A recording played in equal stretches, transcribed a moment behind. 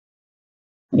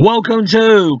Welcome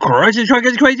to Crazy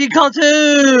Tracker's Crazy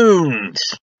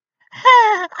Cartoons!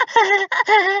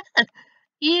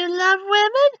 You love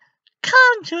women?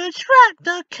 Come to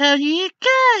attract.co.uk.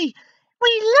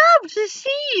 We love to see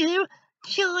you.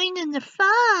 Join in the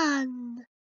fun.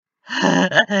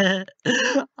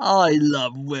 I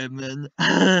love women.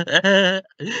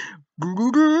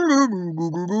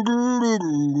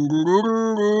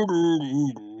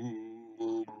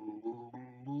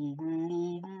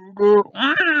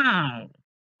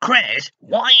 Chris,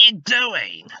 what are you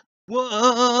doing?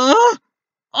 What?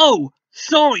 Oh,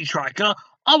 sorry, Tracker.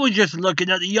 I was just looking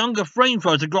at the younger frame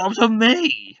photographs of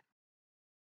me.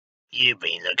 You've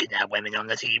been looking at women on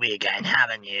the TV again,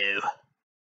 haven't you?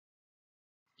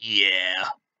 Yeah.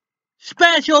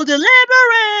 Special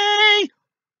delivery!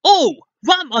 Oh,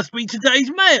 that must be today's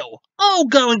mail. I'll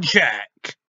go and check.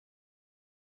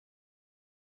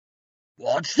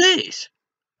 What's this?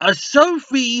 A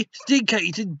Sophie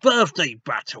sophisticated birthday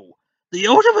battle. The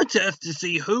ultimate test to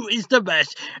see who is the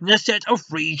best in a set of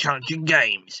free challenging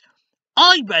games.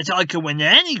 I bet I can win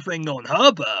anything on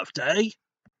her birthday.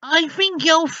 I think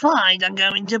you'll find I'm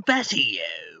going to better you.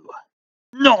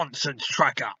 Nonsense,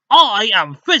 Tracker. I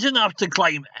am fit enough to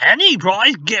claim any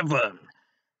prize given.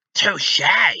 Touche!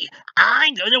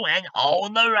 I'm going to win all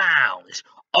the rounds.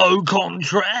 Au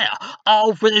contraire,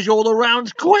 I'll finish all the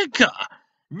rounds quicker.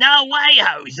 No way,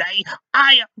 Jose.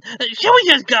 Shall we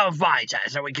just go and fight her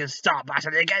so we can start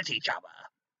battling against each other?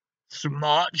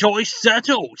 Smart choice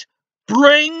settled.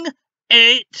 Bring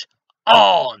it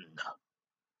on.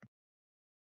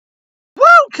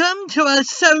 Welcome to a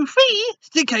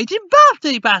sophisticated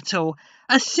birthday battle.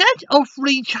 A set of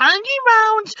 3 challenging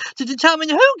rounds to determine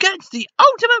who gets the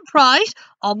ultimate prize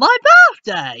on my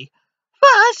birthday.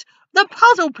 First, the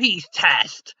puzzle piece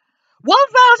test.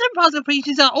 1,000 puzzle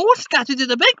pieces are all scattered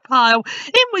in a big pile,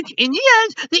 in which, in the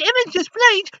end, the image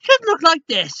displayed should look like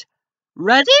this.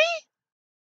 Ready?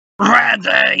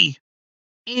 Ready!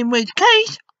 In which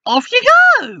case, off you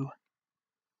go!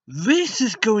 This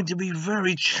is going to be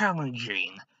very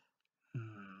challenging.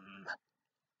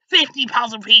 50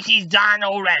 puzzle pieces done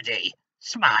already.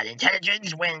 Smart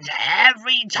intelligence wins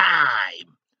every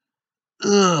time.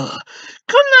 Ugh,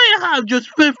 couldn't I have just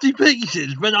 50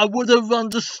 pieces when I would have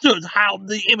understood how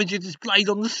the image is displayed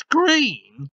on the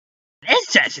screen? This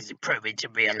test is proving to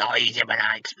be a lot easier than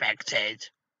I expected.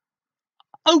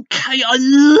 Okay, I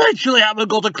literally haven't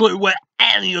got a clue where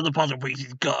any of the puzzle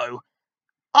pieces go.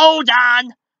 All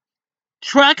done!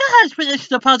 Tracker has finished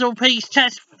the puzzle piece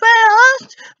test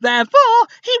first, therefore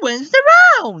he wins the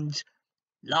round.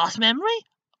 Last memory?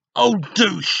 Oh,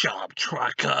 do shut up,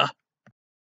 Tracker.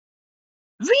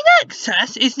 The next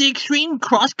test is the extreme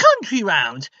cross-country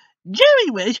round,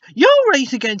 during which you'll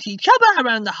race against each other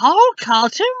around the whole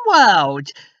cartoon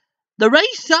world. The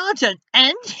race starts and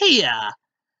ends here.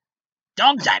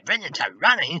 Dogs are brilliant at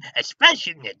running,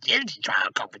 especially in the agility trial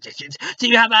competitions, so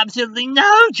you have absolutely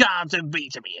no chance of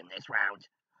beating me in this round.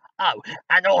 Oh,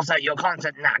 and also your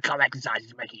constant knuckle exercise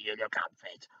is making you look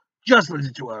unfit. Just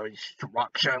listen to her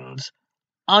instructions.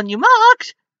 On your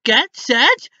marks, get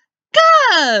set,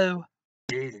 go!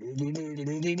 Wait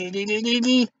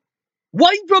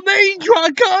for me,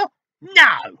 Tracker!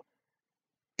 No!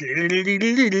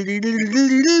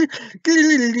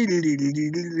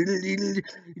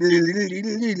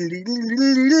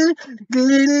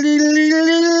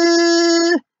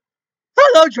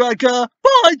 Hello, Tracker!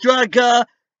 Bye, Tracker!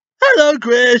 Hello,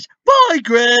 Chris! Bye,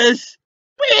 Chris!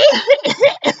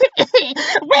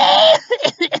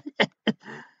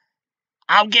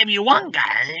 I'll give you one gun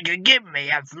and you can give me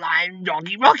a flying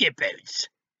doggy rocket boots.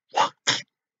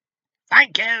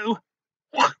 Thank you.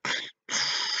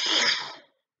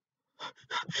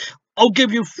 I'll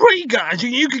give you 3 guns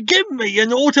and you can give me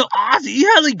an auto-RC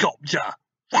helicopter.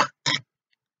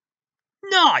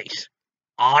 Nice.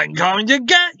 I'm going to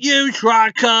get you,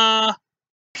 Tracker.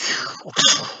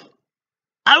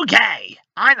 Okay,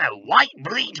 I'm a white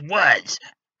bleed words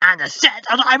and a set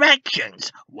of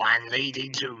directions. One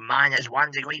leading to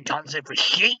 -1 degree concert for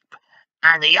sheep,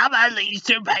 and the other leads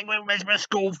to Penguin Whisper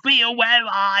School Field, where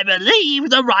I believe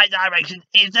the right direction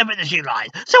is the finishing line.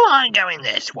 So I'm going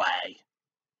this way.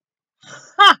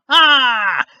 Ha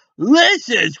ha! This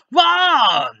is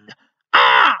fun!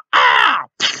 Ah! Ah!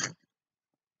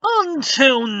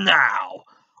 Until now.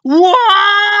 What?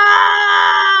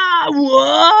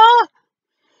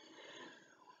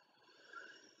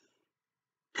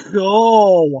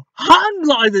 Cool. Hang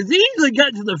gliders easily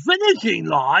get to the finishing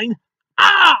line.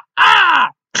 Ah!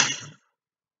 Ah!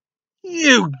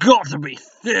 You got to be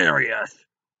serious.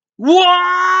 What?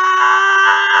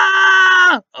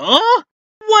 Huh?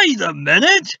 Wait a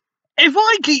minute. If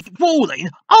I keep falling,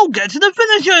 I'll get to the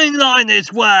finishing line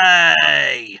this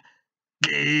way.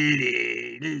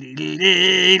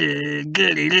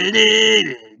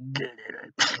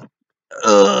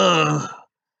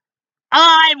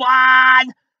 I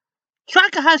won!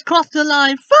 Tracker has crossed the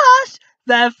line first,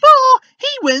 therefore he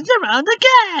wins a round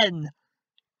again.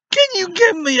 Can you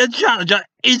give me a challenge that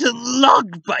isn't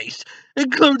luck-based,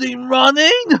 including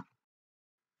running?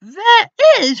 There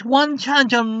is one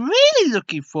challenge I'm really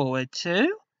looking forward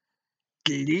to.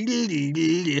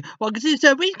 Welcome to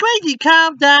Sophie's Crazy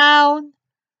Countdown.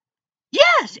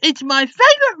 Yes, it's my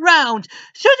favourite round,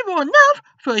 suitable enough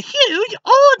for a huge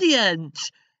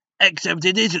audience. Except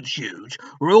it isn't huge.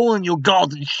 We're all in your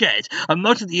garden shed, and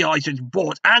most of the items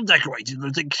bought and decorated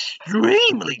was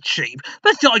extremely cheap,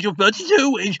 besides your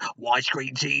 32-inch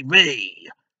widescreen TV.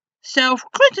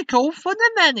 Self-critical for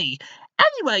the many.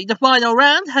 Anyway, the final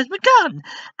round has begun,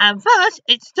 and first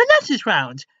it's the letters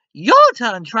round. Your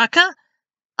turn, Tracker.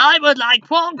 I would like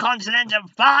 4 consonants and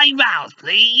 5 vowels,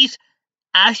 please.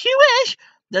 As you wish.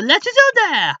 The letters are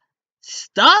there.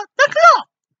 Start the clock.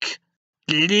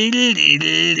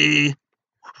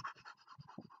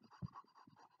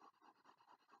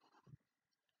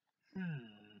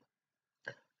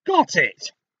 Got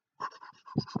it.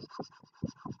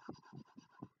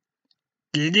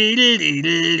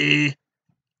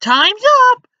 Time's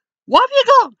up. What have you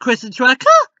got, Chris and Tracker?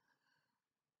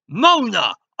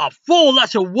 Mona, a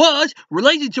 4-letter word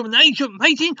related to an ancient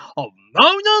painting of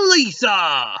Mona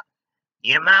Lisa.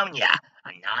 Pneumonia, a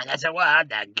 9-letter word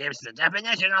that gives the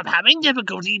definition of having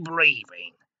difficulty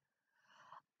breathing.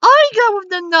 I go with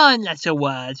the 9-letter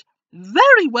word.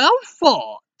 Very well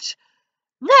thought.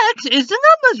 Next is the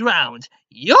numbers round.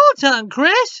 Your turn,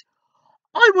 Chris.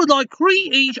 I would like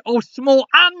 3 each of small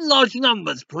and large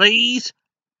numbers, please.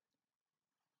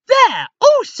 There,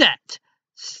 all set.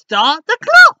 Start the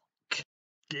clock.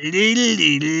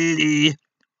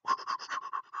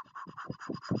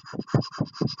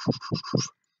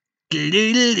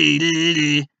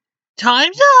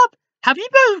 Time's up. Have you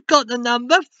both got the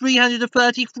number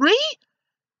 333?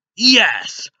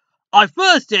 Yes. I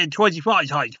first did 25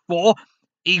 times 4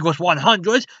 equals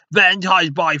 100, then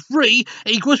times by 3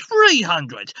 equals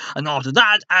 300, and after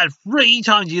that add 3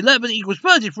 times 11 equals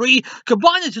 33,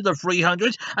 combine it to the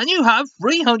 300s, and you have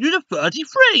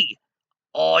 333.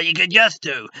 Or you could just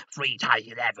do 3 times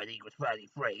 11 equals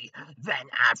 33, then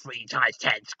add 3 times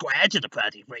 10 squared to the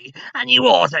 33, and you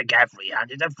also get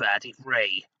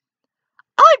 333.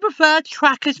 I prefer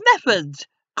Tracker's methods.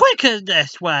 Quicker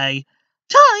this way.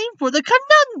 Time for the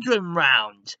conundrum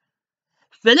round.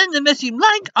 Fill in the missing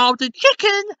blank after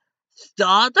chicken.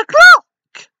 Start the clock.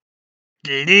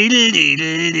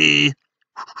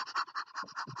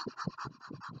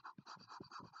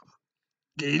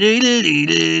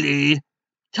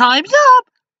 Time's up.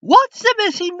 What's the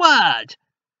missing word?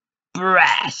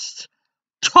 Breast.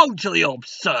 Totally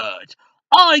absurd.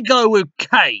 I go with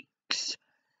cakes.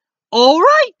 All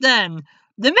right then.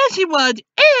 The missing word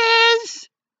is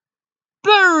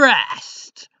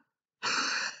breast.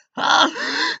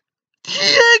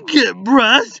 Chicken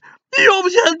breast? You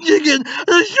always have chicken and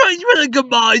a strange feeling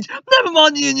combined. Never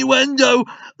mind the innuendo.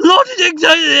 Logic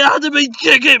dictated it had to be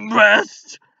chicken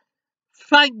breast.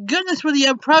 Thank goodness for the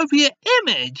appropriate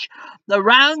image. The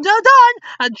rounds are done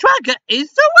and Tracker is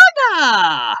the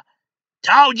winner.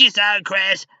 Told you so,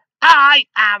 Chris. I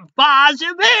am far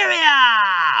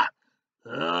superior.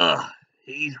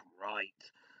 He's right.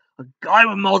 A guy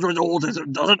with moderate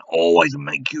autism doesn't always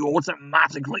make you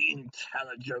automatically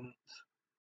intelligent.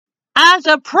 As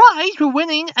a prize for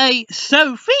winning a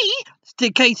Sophie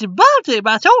sophisticated birthday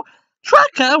battle,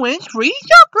 Tracker wins 3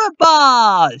 chocolate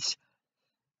bars.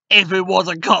 If it was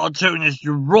a cartoonist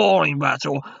drawing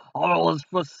battle, I was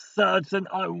for certain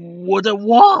I would have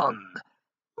won.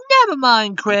 Never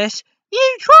mind, Chris.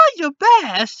 You tried your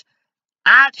best.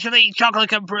 Actually, chocolate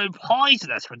can prove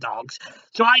poisonous for dogs,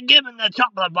 so I've given the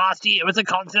chocolate bars to you as a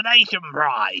consolation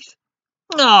prize.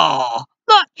 Oh,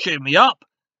 that cheered me up.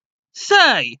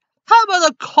 Say, how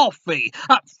about a coffee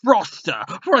at Draw-ster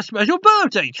for a special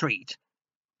birthday treat?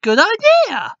 Good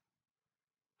idea.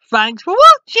 Thanks for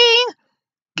watching.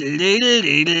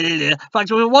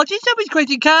 Thanks for watching Sophie's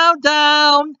Crazy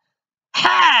Countdown.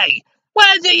 Hey,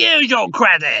 where's the usual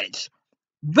credits?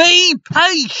 Be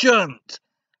patient.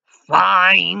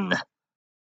 Fine.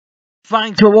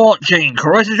 Thanks for watching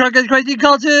Chris and Tracker's Crazy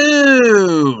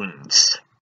Cartoons.